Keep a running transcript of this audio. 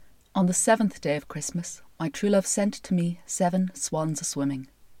On the 7th day of Christmas, my true love sent to me 7 swans a-swimming.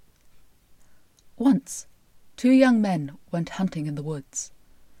 Once, 2 young men went hunting in the woods.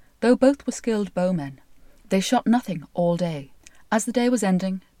 Though both were skilled bowmen, they shot nothing all day. As the day was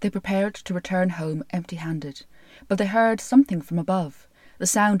ending, they prepared to return home empty-handed, but they heard something from above, the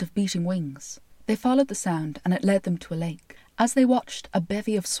sound of beating wings. They followed the sound, and it led them to a lake. As they watched, a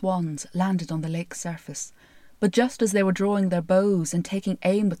bevy of swans landed on the lake's surface, but just as they were drawing their bows and taking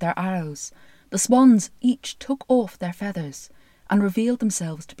aim with their arrows, the swans each took off their feathers and revealed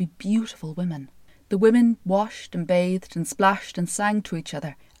themselves to be beautiful women. The women washed and bathed and splashed and sang to each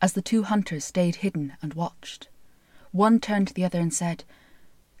other as the 2 hunters stayed hidden and watched. One turned to the other and said,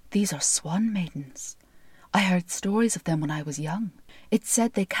 "These are swan maidens. I heard stories of them when I was young. It's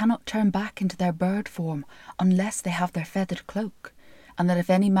said they cannot turn back into their bird form unless they have their feathered cloak, and that if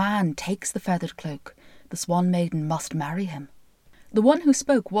any man takes the feathered cloak, the swan maiden must marry him." The one who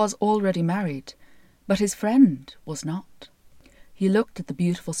spoke was already married, but his friend was not. He looked at the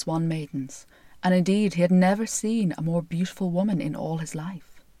beautiful swan maidens, and indeed he had never seen a more beautiful woman in all his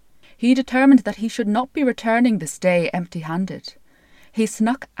life. He determined that he should not be returning this day empty-handed. He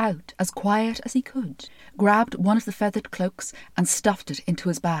snuck out as quiet as he could, grabbed one of the feathered cloaks and stuffed it into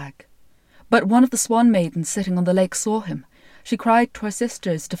his bag. But one of the swan maidens sitting on the lake saw him. She cried to her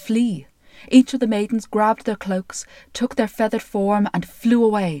sisters to flee. Each of the maidens grabbed their cloaks, took their feathered form and flew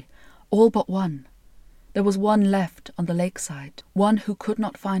away, all but one. There was one left on the lakeside, one who could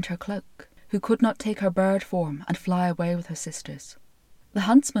not find her cloak, who could not take her bird form and fly away with her sisters. The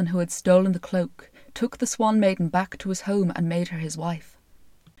huntsman who had stolen the cloak took the swan maiden back to his home and made her his wife.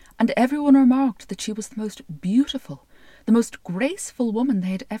 And everyone remarked that she was the most beautiful, the most graceful woman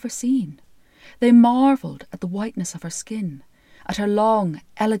they had ever seen. They marvelled at the whiteness of her skin, at her long,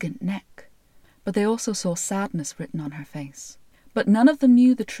 elegant neck, but they also saw sadness written on her face. But none of them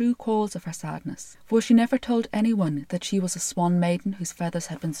knew the true cause of her sadness, for she never told anyone that she was a swan maiden whose feathers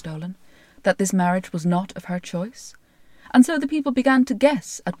had been stolen, that this marriage was not of her choice. And so the people began to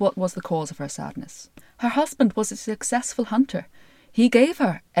guess at what was the cause of her sadness. Her husband was a successful hunter. He gave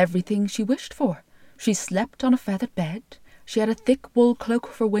her everything she wished for. She slept on a feathered bed. She had a thick wool cloak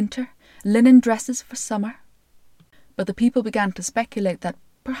for winter, linen dresses for summer. But the people began to speculate that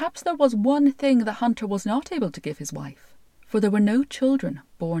perhaps there was one thing the hunter was not able to give his wife, for there were no children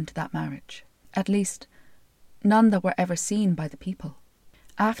born to that marriage, at least none that were ever seen by the people.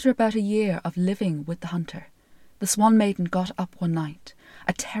 After about a year of living with the hunter, the swan maiden got up one night,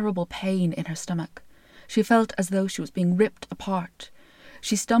 a terrible pain in her stomach. She felt as though she was being ripped apart.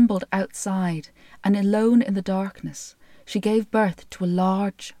 She stumbled outside, and alone in the darkness, she gave birth to a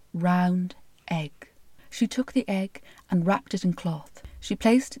large, round egg. She took the egg and wrapped it in cloth. She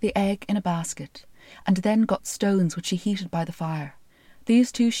placed the egg in a basket, and then got stones which she heated by the fire.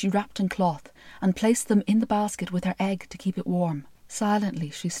 These 2 she wrapped in cloth, and placed them in the basket with her egg to keep it warm.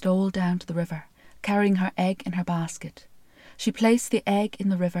 Silently she stole down to the river, carrying her egg in her basket. She placed the egg in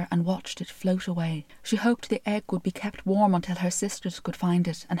the river and watched it float away. She hoped the egg would be kept warm until her sisters could find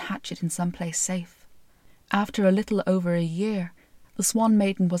it and hatch it in some place safe. After a little over a year, the swan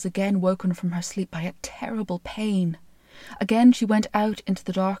maiden was again woken from her sleep by a terrible pain. Again she went out into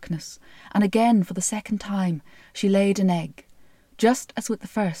the darkness, and again, for the second time, she laid an egg. Just as with the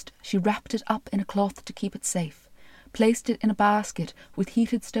first, she wrapped it up in a cloth to keep it safe, placed it in a basket with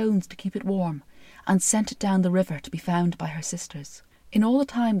heated stones to keep it warm, and sent it down the river to be found by her sisters. In all the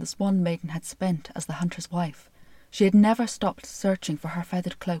time the swan maiden had spent as the hunter's wife, she had never stopped searching for her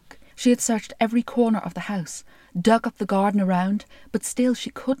feathered cloak. She had searched every corner of the house, dug up the garden around, but still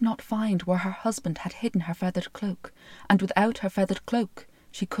she could not find where her husband had hidden her feathered cloak, and without her feathered cloak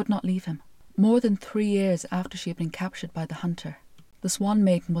she could not leave him. More than 3 years after she had been captured by the hunter, the swan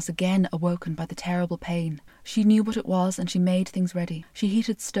maiden was again awoken by the terrible pain. She knew what it was, and she made things ready. She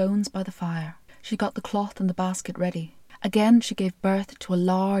heated stones by the fire. She got the cloth and the basket ready. Again she gave birth to a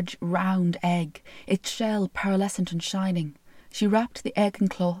large, round egg, its shell pearlescent and shining. She wrapped the egg in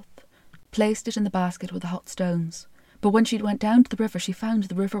cloth, placed it in the basket with the hot stones. But when she went down to the river, she found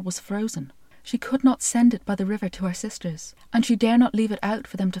the river was frozen. She could not send it by the river to her sisters, and she dare not leave it out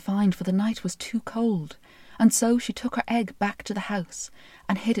for them to find, for the night was too cold. And so she took her egg back to the house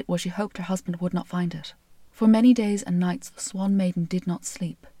and hid it where she hoped her husband would not find it. For many days and nights the swan maiden did not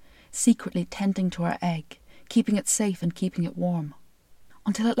sleep, secretly tending to her egg, keeping it safe and keeping it warm.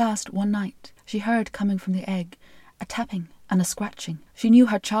 Until at last, one night, she heard coming from the egg a tapping and a scratching. She knew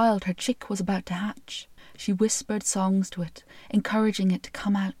her child, her chick, was about to hatch. She whispered songs to it, encouraging it to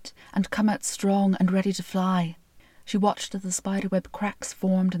come out, and come out strong and ready to fly. She watched as the spiderweb cracks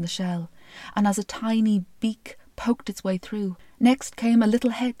formed in the shell, and as a tiny beak poked its way through, Next came a little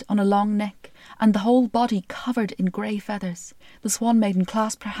head on a long neck, and the whole body covered in grey feathers. The Swan Maiden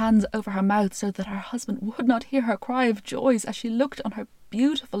clasped her hands over her mouth so that her husband would not hear her cry of joy as she looked on her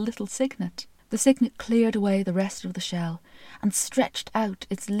beautiful little cygnet. The cygnet cleared away the rest of the shell and stretched out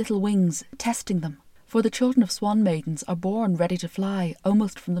its little wings, testing them, for the children of Swan Maidens are born ready to fly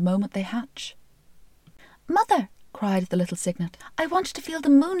almost from the moment they hatch. "Mother," cried the little cygnet, "I want to feel the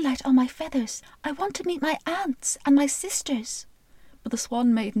moonlight on my feathers. I want to meet my aunts and my sisters." But the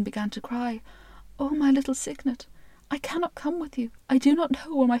Swan Maiden began to cry, "Oh, my little cygnet, I cannot come with you. I do not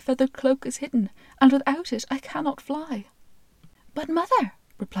know where my feathered cloak is hidden, and without it I cannot fly." "But, mother,"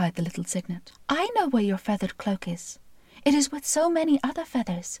 replied the little cygnet, "I know where your feathered cloak is. It is with so many other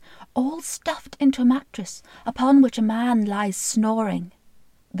feathers, all stuffed into a mattress, upon which a man lies snoring."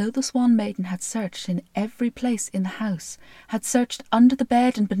 Though the Swan Maiden had searched in every place in the house, had searched under the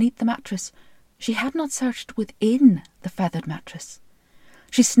bed and beneath the mattress, she had not searched within the feathered mattress.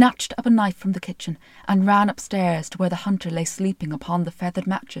 She snatched up a knife from the kitchen and ran upstairs to where the hunter lay sleeping upon the feathered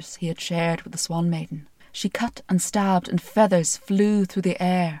mattress he had shared with the Swan Maiden. She cut and stabbed, and feathers flew through the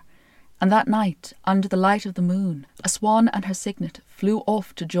air. And that night, under the light of the moon, a swan and her cygnet flew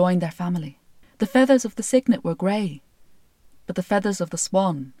off to join their family. The feathers of the cygnet were grey, but the feathers of the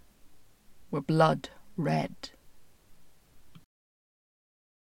swan were blood red.